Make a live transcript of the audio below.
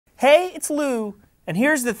Hey, it's Lou, and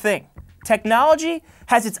here's the thing. Technology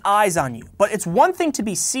has its eyes on you, but it's one thing to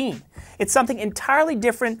be seen. It's something entirely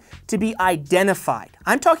different to be identified.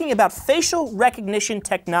 I'm talking about facial recognition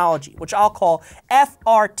technology, which I'll call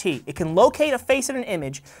FRT. It can locate a face in an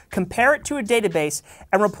image, compare it to a database,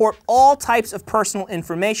 and report all types of personal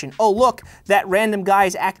information. Oh, look, that random guy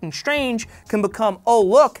is acting strange can become, oh,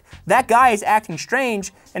 look, that guy is acting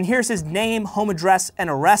strange, and here's his name, home address,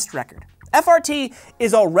 and arrest record. FRT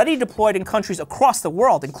is already deployed in countries across the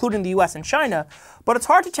world, including the US and China, but it's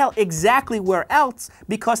hard to tell exactly where else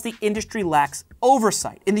because the industry lacks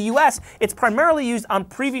oversight. In the US, it's primarily used on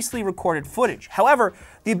previously recorded footage. However,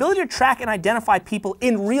 the ability to track and identify people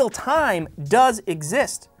in real time does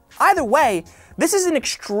exist. Either way, this is an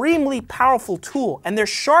extremely powerful tool, and there's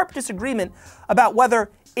sharp disagreement about whether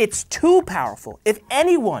it's too powerful, if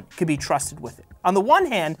anyone can be trusted with it. On the one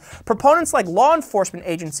hand, proponents like law enforcement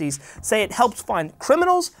agencies say it helps find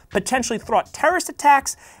criminals, potentially thwart terrorist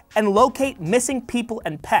attacks, and locate missing people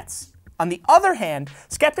and pets. On the other hand,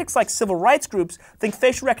 skeptics like civil rights groups think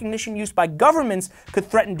facial recognition used by governments could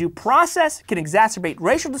threaten due process, can exacerbate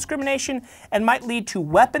racial discrimination, and might lead to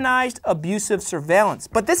weaponized, abusive surveillance.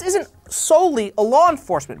 But this isn't solely a law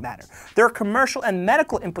enforcement matter. There are commercial and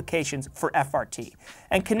medical implications for FRT.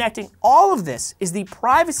 And connecting all of this is the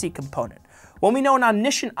privacy component. When we know an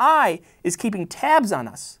omniscient eye is keeping tabs on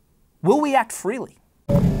us, will we act freely?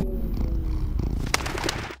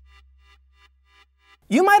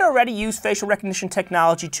 You might already use facial recognition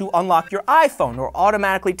technology to unlock your iPhone or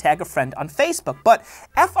automatically tag a friend on Facebook, but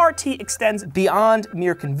FRT extends beyond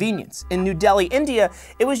mere convenience. In New Delhi, India,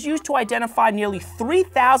 it was used to identify nearly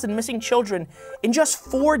 3,000 missing children in just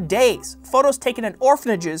 4 days. Photos taken at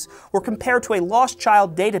orphanages were compared to a lost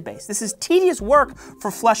child database. This is tedious work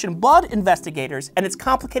for flesh and blood investigators, and it's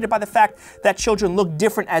complicated by the fact that children look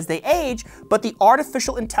different as they age, but the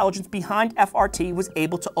artificial intelligence behind FRT was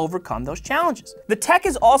able to overcome those challenges. The tech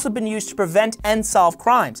has also been used to prevent and solve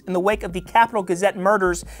crimes. In the wake of the Capitol Gazette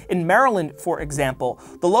murders in Maryland, for example,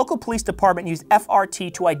 the local police department used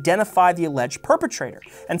FRT to identify the alleged perpetrator.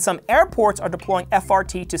 And some airports are deploying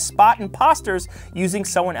FRT to spot imposters using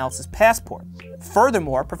someone else's passport.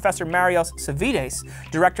 Furthermore, Professor Marios Savides,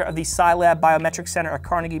 director of the Scilab Biometric Center at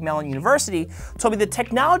Carnegie Mellon University, told me the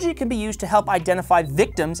technology can be used to help identify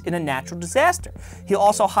victims in a natural disaster. He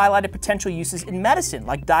also highlighted potential uses in medicine,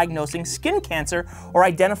 like diagnosing skin cancer or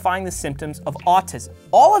identifying the symptoms of autism.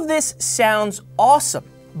 All of this sounds awesome,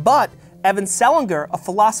 but Evan Selinger, a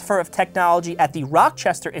philosopher of technology at the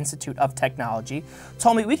Rochester Institute of Technology,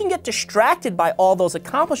 told me we can get distracted by all those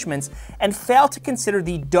accomplishments and fail to consider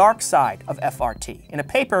the dark side of FRT. In a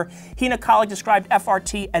paper, he and a colleague described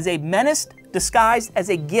FRT as a menace disguised as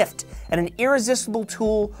a gift and an irresistible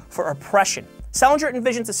tool for oppression. Selinger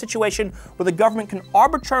envisions a situation where the government can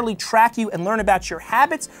arbitrarily track you and learn about your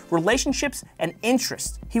habits, relationships, and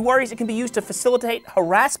interests. He worries it can be used to facilitate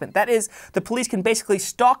harassment. That is, the police can basically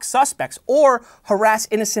stalk suspects or harass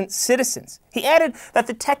innocent citizens. He added that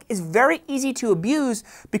the tech is very easy to abuse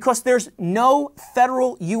because there's no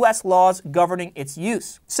federal U.S. laws governing its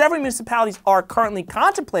use. Several municipalities are currently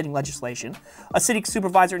contemplating legislation. A city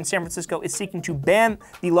supervisor in San Francisco is seeking to ban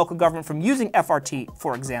the local government from using FRT,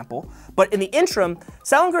 for example. But in the interim,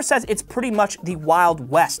 Selinger says it's pretty much the Wild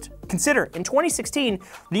West. Consider, in 2016,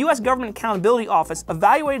 the U.S. Government Accountability Office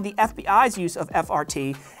evaluated the FBI's use of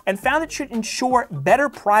FRT and found it should ensure better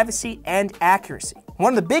privacy and accuracy.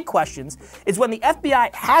 One of the big questions is when the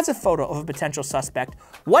FBI has a photo of a potential suspect,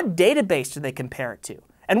 what database do they compare it to?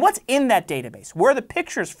 And what's in that database? Where are the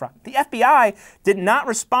pictures from? The FBI did not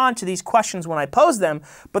respond to these questions when I posed them,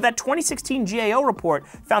 but that 2016 GAO report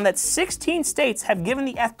found that 16 states have given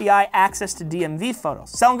the FBI access to DMV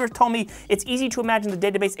photos. Selinger told me it's easy to imagine the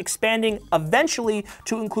database expanding eventually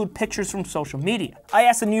to include pictures from social media. I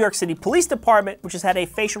asked the New York City Police Department, which has had a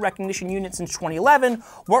facial recognition unit since 2011,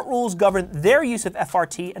 what rules govern their use of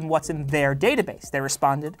FRT and what's in their database. They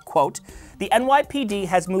responded, quote, "The NYPD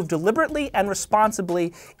has moved deliberately and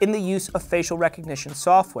responsibly in the use of facial recognition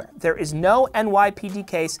software. There is no NYPD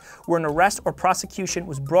case where an arrest or prosecution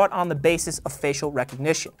was brought on the basis of facial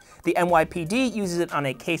recognition. The NYPD uses it on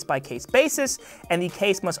a case-by-case basis, and the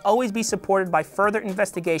case must always be supported by further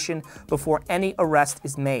investigation before any arrest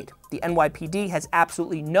is made. The NYPD has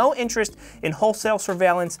absolutely no interest in wholesale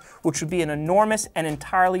surveillance, which would be an enormous and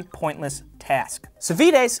entirely pointless task.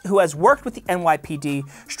 Savides, who has worked with the NYPD,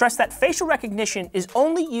 stressed that facial recognition is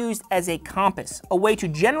only used as a compass, a way to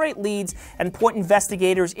generate leads and point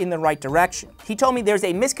investigators in the right direction. He told me there's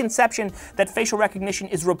a misconception that facial recognition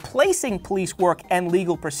is replacing police work and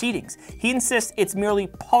legal proceedings. He insists it's merely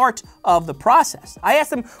part of the process. I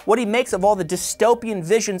asked him what he makes of all the dystopian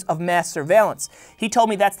visions of mass surveillance. He told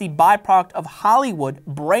me that's the byproduct of Hollywood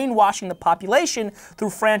brainwashing the population through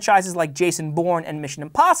franchises like Jason Bourne and Mission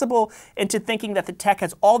Impossible into thinking that the tech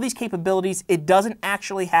has all these capabilities it doesn't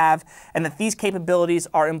actually have, and that these capabilities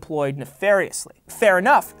are employed nefariously. Fair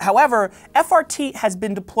enough. However, FRT has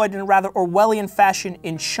been deployed in a rather Orwellian fashion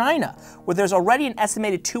in China, where there's already an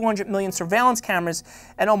estimated 200 million surveillance cameras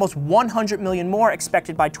and almost 100 million more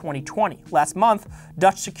expected by 2020. Last month,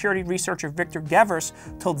 Dutch security researcher Victor Gevers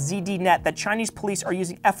told ZDNet that Chinese police are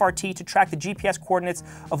using FRT to track the GPS coordinates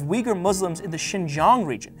of Uyghur Muslims in the Xinjiang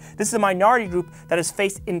region. This is a minority group that has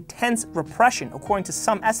faced intense repression. According to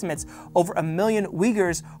some estimates, over 1 million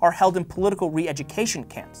Uyghurs are held in political re-education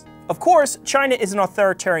camps. Of course, China is an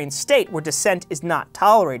authoritarian state where dissent is not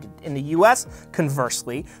tolerated. In the US,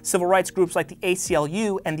 conversely, civil rights groups like the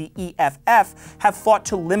ACLU and the EFF have fought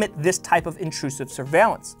to limit this type of intrusive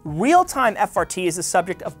surveillance. Real-time FRT is the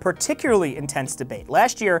subject of particularly intense debate.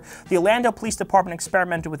 Last year, the Orlando Police Department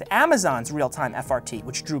experimented with Amazon's real-time FRT,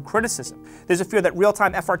 which drew criticism. There's a fear that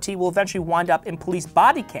real-time FRT will eventually wind up in police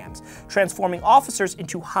body cams, transforming officers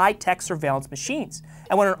into high-tech surveillance machines.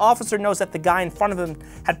 And when an officer knows that the guy in front of him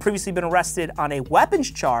had previously been arrested on a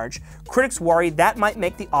weapons charge, critics worry that might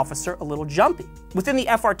make the officer a little jumpy. Within the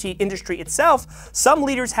FRT industry itself, some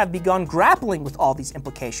leaders have begun grappling with all these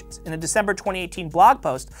implications. In a December 2018 blog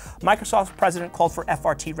post, Microsoft's president called for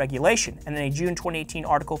FRT regulation, and in a June 2018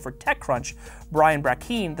 article for TechCrunch, Brian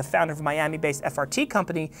Brackeen, the founder of a Miami-based FRT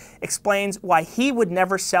company, explains why he would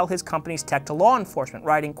never sell his company's tech to law enforcement,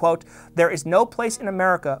 writing, quote, "There is no place in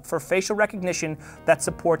America for facial recognition that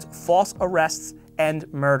supports false arrests and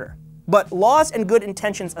murder." But laws and good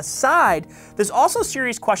intentions aside, there's also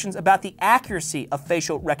serious questions about the accuracy of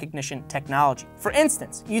facial recognition technology. For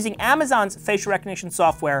instance, using Amazon's facial recognition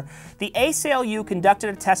software, the ACLU conducted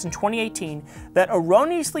a test in 2018 that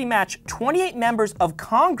erroneously matched 28 members of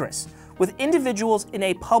Congress with individuals in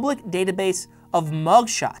a public database of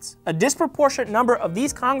mugshots. A disproportionate number of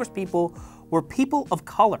these Congresspeople were people of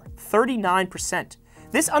color, 39%.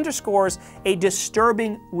 This underscores a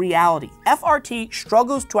disturbing reality. FRT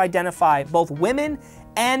struggles to identify both women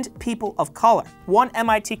and people of color. One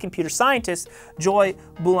MIT computer scientist, Joy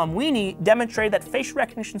Buolamwini, demonstrated that facial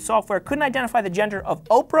recognition software couldn't identify the gender of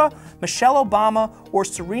Oprah, Michelle Obama, or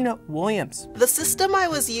Serena Williams. The system I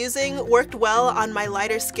was using worked well on my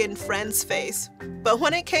lighter-skinned friend's face, but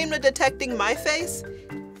when it came to detecting my face,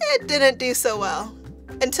 it didn't do so well,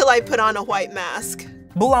 until I put on a white mask.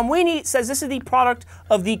 Buolamwini says this is the product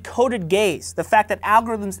of the coded gaze, the fact that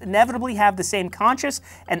algorithms inevitably have the same conscious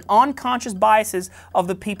and unconscious biases of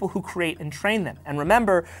the people who create and train them. And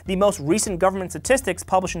remember, the most recent government statistics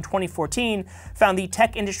published in 2014 found the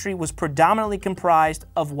tech industry was predominantly comprised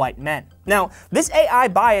of white men. Now, this AI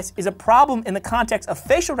bias is a problem in the context of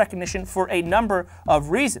facial recognition for a number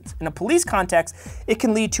of reasons. In a police context, it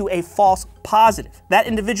can lead to a false positive. That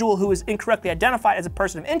individual who is incorrectly identified as a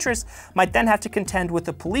person of interest might then have to contend with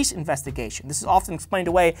the police investigation. This is often explained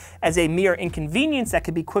away as a mere inconvenience that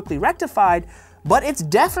could be quickly rectified, but it's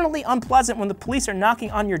definitely unpleasant when the police are knocking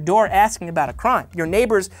on your door asking about a crime. Your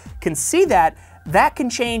neighbors can see that. That can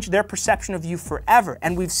change their perception of you forever.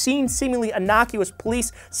 And we've seen seemingly innocuous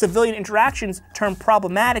police-civilian interactions turn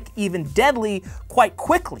problematic, even deadly, quite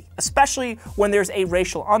quickly, especially when there's a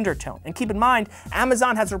racial undertone. And keep in mind,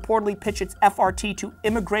 Amazon has reportedly pitched its FRT to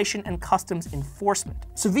Immigration and Customs Enforcement.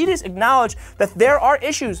 Savides acknowledged that there are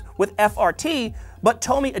issues with FRT, but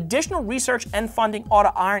told me additional research and funding ought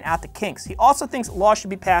to iron out the kinks. He also thinks laws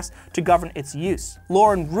should be passed to govern its use.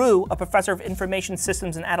 Lauren Rue, a professor of information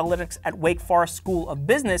systems and analytics at Wake Forest School of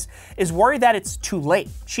Business, is worried that it's too late.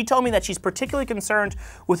 She told me that she's particularly concerned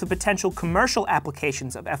with the potential commercial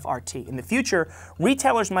applications of FRT. In the future,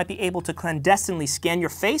 retailers might be able to clandestinely scan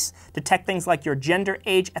your face, detect things like your gender,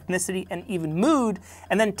 age, ethnicity, and even mood,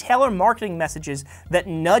 and then tailor marketing messages that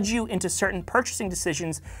nudge you into certain purchasing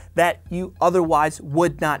decisions that you otherwise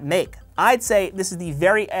would not make. I'd say this is the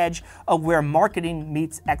very edge of where marketing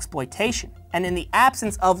meets exploitation. And in the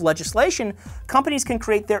absence of legislation, companies can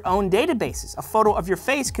create their own databases. A photo of your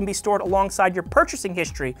face can be stored alongside your purchasing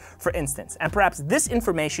history, for instance, and perhaps this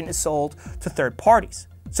information is sold to third parties.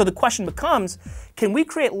 So the question becomes, can we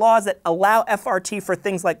create laws that allow FRT for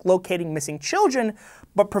things like locating missing children,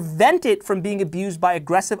 but prevent it from being abused by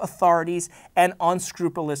aggressive authorities and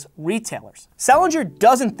unscrupulous retailers? Selinger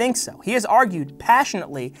doesn't think so. He has argued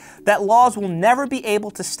passionately that laws will never be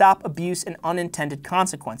able to stop abuse and unintended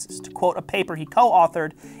consequences. To quote a paper he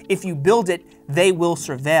co-authored, "If you build it, they will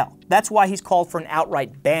surveil." That's why he's called for an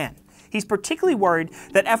outright ban. He's particularly worried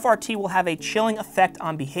that FRT will have a chilling effect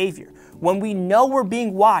on behavior. When we know we're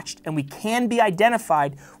being watched and we can be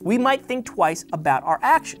identified, we might think twice about our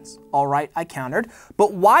actions. All right, I countered,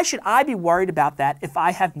 but why should I be worried about that if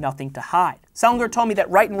I have nothing to hide? Selinger told me that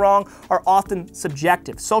right and wrong are often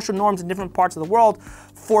subjective. Social norms in different parts of the world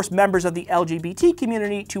force members of the LGBT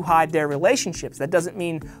community to hide their relationships. That doesn't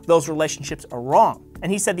mean those relationships are wrong.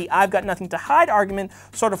 And he said the "I've got nothing to hide" argument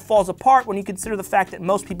sort of falls apart when you consider the fact that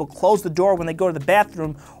most people close the door when they go to the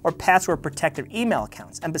bathroom or password protect their email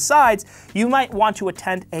accounts. And besides, you might want to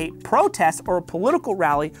attend a protest or a political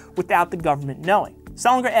rally without the government knowing.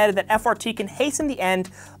 Selinger added that FRT can hasten the end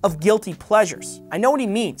of guilty pleasures. I know what he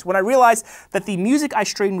means. When I realized that the music I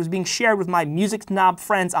streamed was being shared with my music snob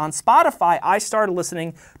friends on Spotify, I started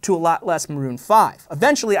listening to a lot less Maroon 5.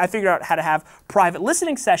 Eventually, I figured out how to have private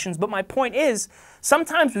listening sessions, but my point is,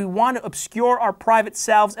 sometimes we want to obscure our private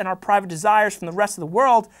selves and our private desires from the rest of the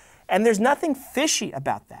world, and there's nothing fishy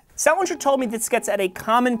about that. Selinger told me this gets at a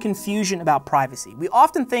common confusion about privacy. We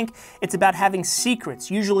often think it's about having secrets,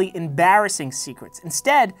 usually embarrassing secrets.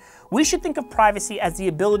 Instead, we should think of privacy as the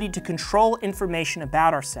ability to control information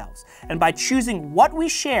about ourselves. And by choosing what we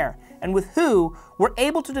share and with who, we're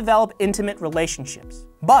able to develop intimate relationships.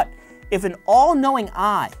 But if an all-knowing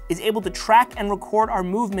eye is able to track and record our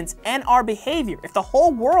movements and our behavior, if the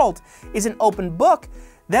whole world is an open book,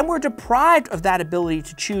 then we're deprived of that ability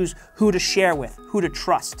to choose who to share with, who to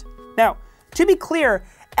trust. Now, to be clear,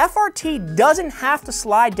 FRT doesn't have to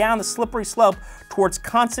slide down the slippery slope towards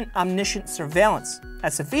constant omniscient surveillance.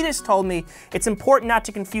 As Safidas told me, it's important not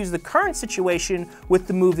to confuse the current situation with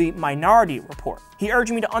the movie Minority Report. He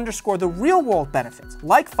urged me to underscore the real-world benefits,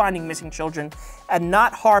 like finding missing children, and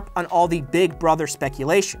not harp on all the Big Brother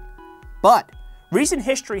speculation. But recent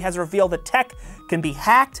history has revealed that tech can be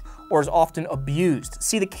hacked or is often abused.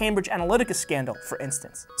 See the Cambridge Analytica scandal, for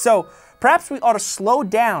instance. So perhaps we ought to slow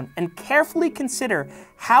down and carefully consider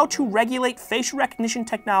how to regulate facial recognition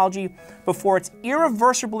technology before it's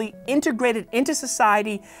irreversibly integrated into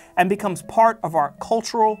society and becomes part of our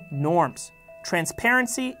cultural norms.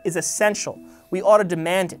 Transparency is essential. We ought to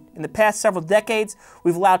demand it. In the past several decades,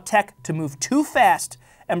 we've allowed tech to move too fast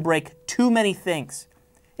and break too many things.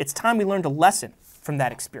 It's time we learned a lesson from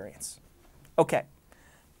that experience. Okay,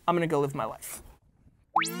 I'm gonna go live my life.